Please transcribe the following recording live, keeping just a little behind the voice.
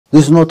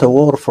This is not a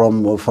war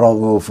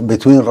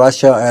between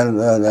Russia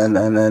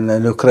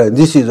and Ukraine.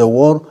 This is a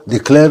war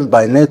declared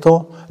by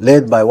NATO,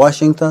 led by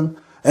Washington,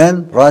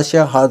 and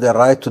Russia has the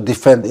right to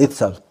defend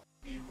itself.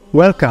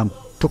 Welcome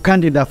to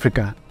Candid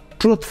Africa,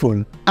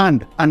 truthful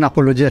and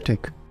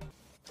unapologetic.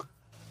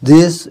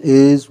 This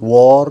is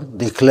war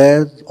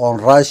declared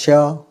on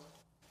Russia,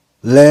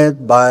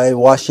 led by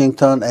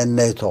Washington and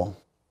NATO.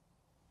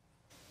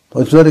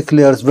 It's very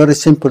clear, it's a very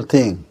simple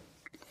thing.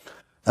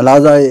 And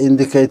as I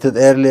indicated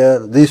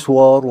earlier, this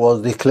war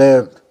was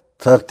declared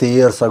 30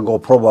 years ago,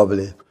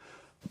 probably.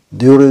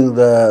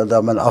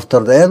 After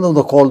the end of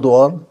the Cold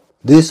War,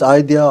 this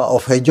idea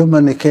of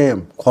hegemony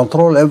came.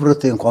 Control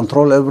everything,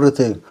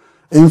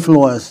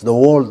 influence the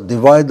world,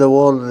 divide the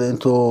world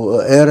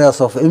into areas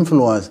of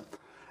influence.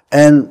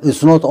 And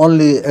it's not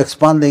only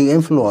expanding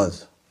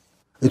influence.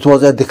 It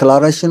was a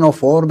declaration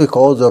of war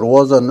because there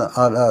was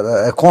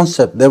a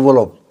concept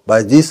developed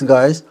by these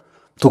guys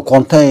to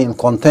contain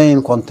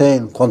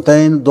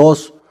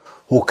those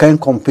who can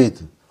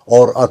compete,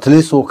 or at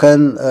least who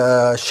can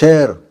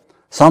share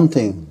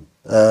something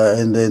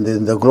in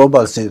the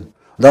global scene.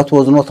 That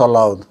was not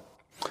allowed.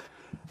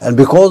 And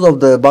because of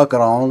the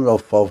background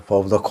of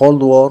the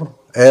Cold War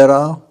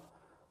era,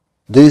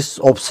 this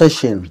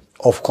obsession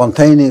of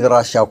containing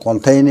Russia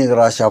was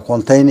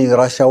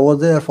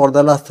there for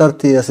the last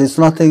 30 years. It's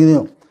nothing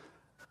new.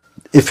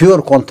 If you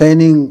are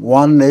containing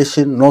one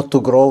nation not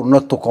to grow,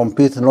 not to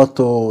compete, not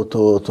to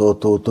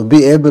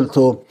be able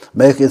to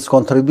make its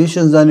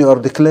contributions, then you are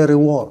declaring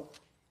war.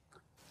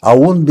 I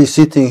wouldn't be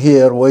sitting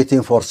here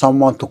waiting for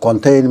someone to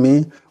contain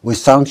me with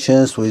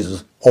sanctions,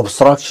 with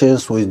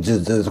obstructions, with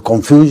the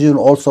confusion,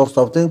 all sorts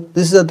of things.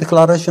 This is a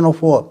declaration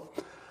of war.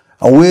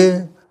 And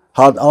we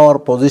had our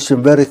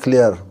position very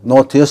clear,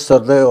 not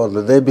yesterday or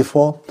the day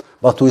before,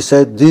 but we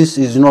said this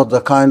is not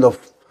the kind of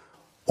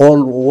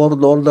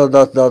world order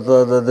that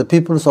the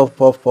peoples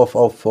of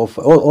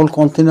all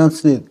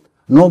continents need.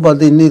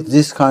 Nobody needs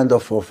this kind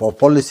of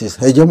policies,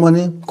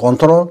 hegemony,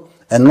 control,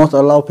 and not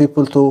allow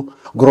people to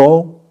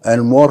grow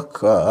and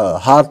work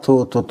hard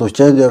to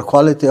change their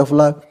quality of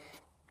life.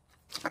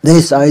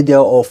 This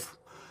idea of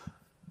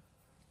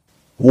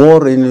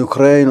war in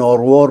Ukraine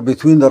or war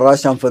between the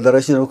Russian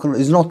Federation and Ukraine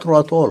is not true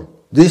at all.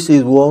 This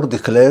is war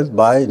declared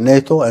by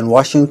NATO and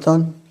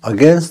Washington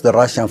against the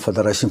Russian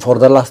Federation for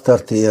the last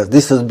 30 years.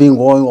 This has been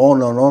going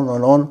on and on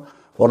and on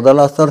for the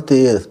last 30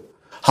 years.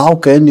 How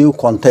can you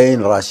contain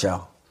Russia?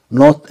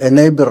 Not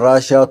enable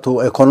Russia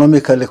to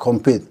economically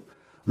compete,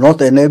 not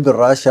enable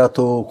Russia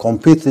to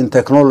compete in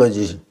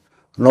technology,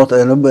 not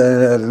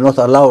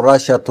allow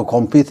Russia to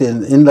compete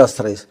in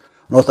industries,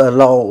 not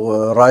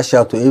allow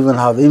Russia to even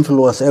have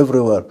influence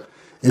everywhere.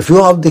 If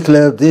you have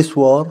declared this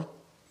war,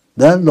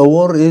 then the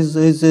war is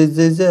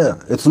there.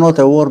 It's not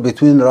a war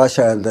between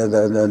Russia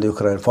and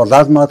Ukraine. For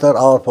that matter,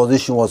 our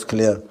position was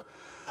clear.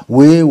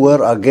 We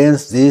were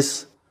against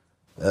this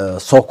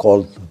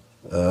so-called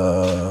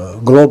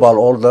global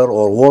order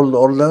or world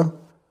order.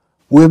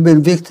 We've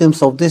been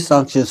victims of these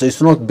sanctions.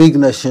 It's not big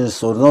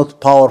nations or not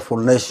powerful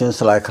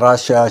nations like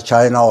Russia,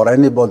 China, or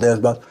anybody else,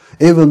 but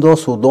even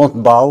those who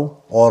don't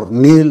bow or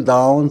kneel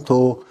down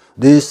to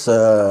this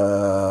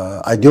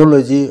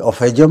ideology of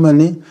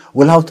hegemony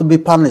will have to be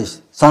punished.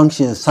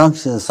 Sanctions.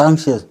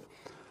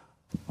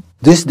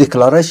 This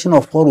declaration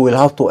of war will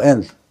have to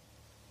end.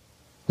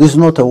 This is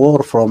not a war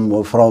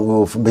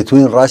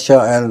between Russia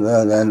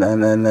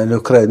and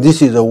Ukraine.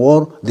 This is a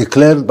war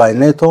declared by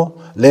NATO,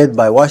 led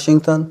by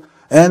Washington,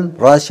 and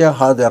Russia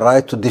has the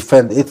right to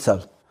defend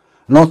itself,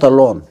 not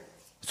alone.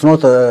 It's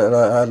not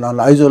an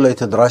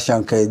isolated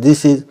Russian case.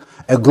 This is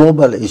a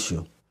global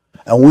issue.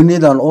 And we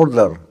need an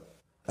order,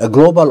 a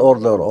global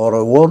order or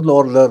a world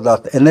order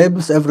that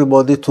enables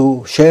everybody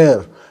to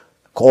share,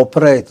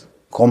 cooperate.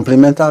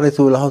 Complementarity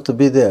will have to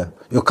be there.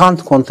 You can't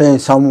contain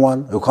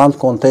someone, you can't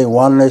contain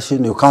one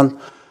nation, you can't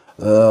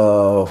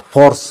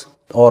force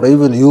or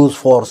even use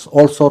force,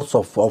 all sorts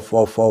of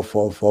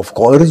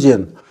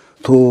coercion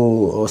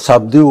to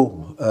subdue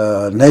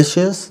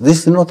nations. This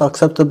is not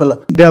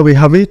acceptable. There we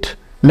have it.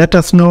 Let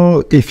us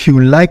know if you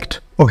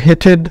liked or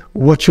hated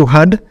what you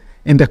heard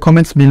in the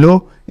comments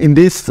below. In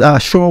this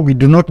show, we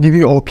do not give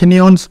you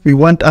opinions. We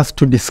want us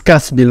to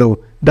discuss below.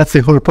 That's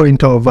the whole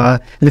point of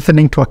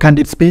listening to a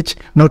candid speech,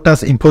 not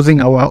us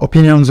imposing our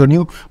opinions on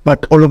you,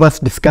 but all of us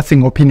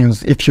discussing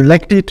opinions. If you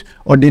liked it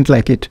or didn't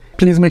like it,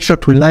 please make sure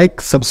to like,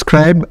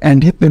 subscribe,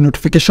 and hit the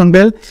notification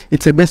bell.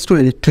 It's the best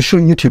way to show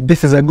YouTube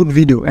this is a good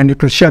video, and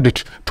it will share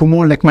it to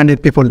more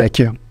like-minded people like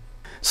you.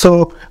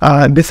 So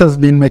this has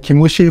been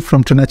Mekimushi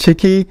from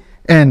Tunachiki,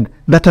 and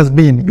that has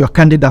been your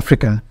Candid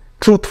Africa,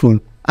 truthful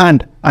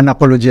and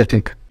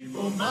unapologetic.